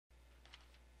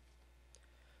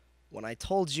When I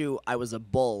told you I was a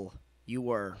bull, you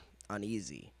were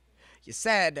uneasy. You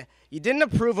said you didn't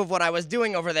approve of what I was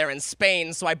doing over there in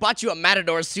Spain, so I bought you a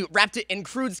matador suit, wrapped it in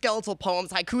crude skeletal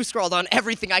poems, haiku scrawled on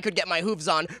everything I could get my hooves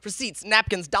on, receipts,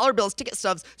 napkins, dollar bills, ticket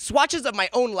stubs, swatches of my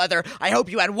own leather. I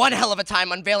hope you had one hell of a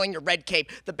time unveiling your red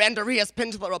cape. The banderillas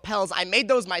pinned to the lapels, I made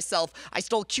those myself. I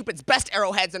stole Cupid's best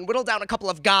arrowheads and whittled down a couple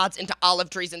of gods into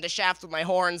olive trees into shafts with my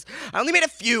horns. I only made a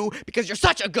few because you're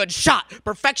such a good shot.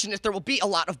 Perfectionist, there will be a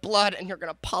lot of blood, and you're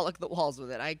gonna pollock the walls with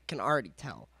it. I can already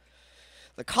tell.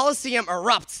 The Coliseum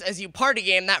erupts as you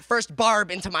party aim that first barb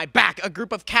into my back. A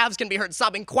group of calves can be heard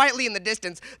sobbing quietly in the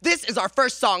distance. This is our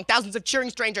first song. Thousands of cheering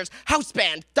strangers. House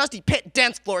band. Dusty pit.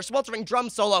 Dance floor. Sweltering drum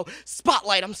solo.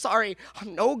 Spotlight. I'm sorry.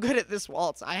 I'm no good at this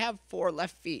waltz. I have 4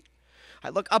 left feet. I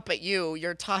look up at you,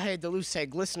 your taje de luce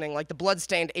glistening like the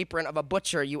blood-stained apron of a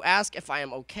butcher. You ask if I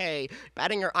am okay,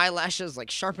 batting your eyelashes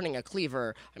like sharpening a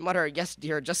cleaver. I mutter, yes,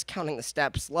 dear, just counting the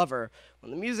steps. Lover,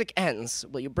 when the music ends,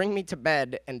 will you bring me to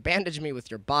bed and bandage me with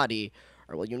your body,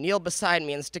 or will you kneel beside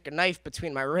me and stick a knife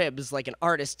between my ribs like an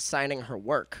artist signing her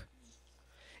work?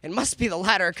 It must be the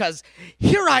latter, 'cause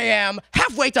here I am,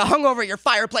 halfway to hung over your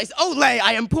fireplace. Olay,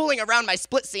 I am pooling around my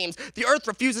split seams. The earth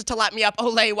refuses to lap me up.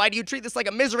 Olay, why do you treat this like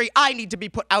a misery I need to be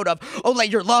put out of?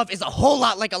 Olay, your love is a whole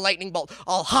lot like a lightning bolt,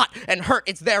 all hot and hurt.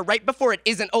 It's there right before it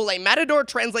isn't. Olay, matador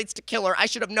translates to killer. I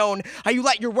should have known how you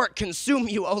let your work consume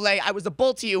you. Olay, I was a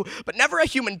bull to you, but never a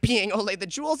human being. Olay, the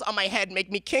jewels on my head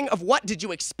make me king of what did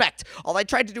you expect? All I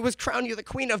tried to do was crown you the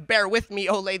queen of bear with me.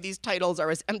 Olay, these titles are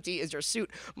as empty as your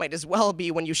suit might as well be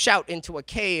when you shout into a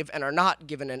cave and are not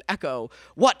given an echo.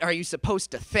 What are you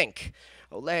supposed to think?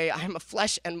 Olay, I am a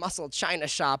flesh and muscle china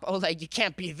shop. Olay, you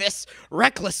can't be this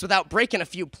reckless without breaking a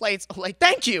few plates. Olay,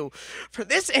 thank you for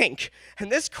this ink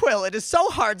and this quill. It is so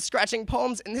hard scratching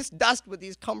poems in this dust with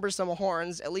these cumbersome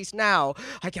horns. At least now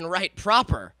I can write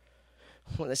proper.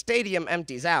 When the stadium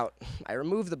empties out, I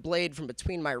remove the blade from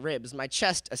between my ribs, my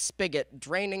chest a spigot,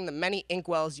 draining the many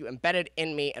inkwells you embedded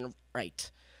in me, and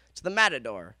write. To the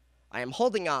matador, I am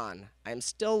holding on. I am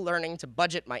still learning to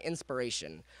budget my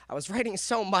inspiration. I was writing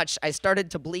so much, I started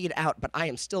to bleed out, but I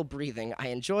am still breathing. I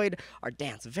enjoyed our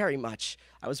dance very much.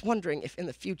 I was wondering if in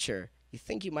the future you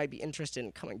think you might be interested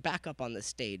in coming back up on this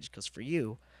stage, because for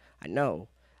you, I know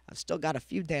I've still got a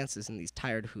few dances in these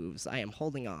tired hooves. I am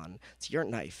holding on to your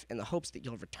knife in the hopes that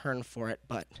you'll return for it,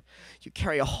 but you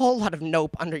carry a whole lot of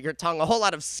nope under your tongue, a whole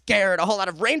lot of scared, a whole lot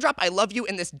of raindrop. I love you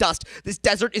in this dust. This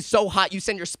desert is so hot. You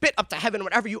send your spit up to heaven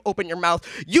whenever you open your mouth.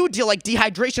 You deal like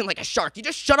dehydration like a shark. You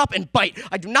just shut up and bite.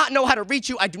 I do not know how to reach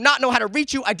you. I do not know how to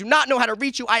reach you. I do not know how to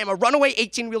reach you. I am a runaway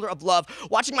 18-wheeler of love,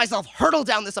 watching myself hurtle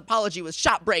down this apology with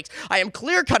shot breaks. I am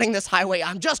clear-cutting this highway.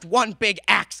 I'm just one big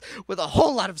axe with a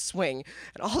whole lot of swing,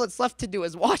 and all that's left to do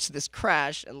is watch this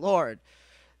crash, and Lord,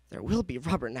 there will be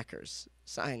rubberneckers.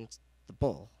 Signed, the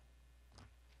bull.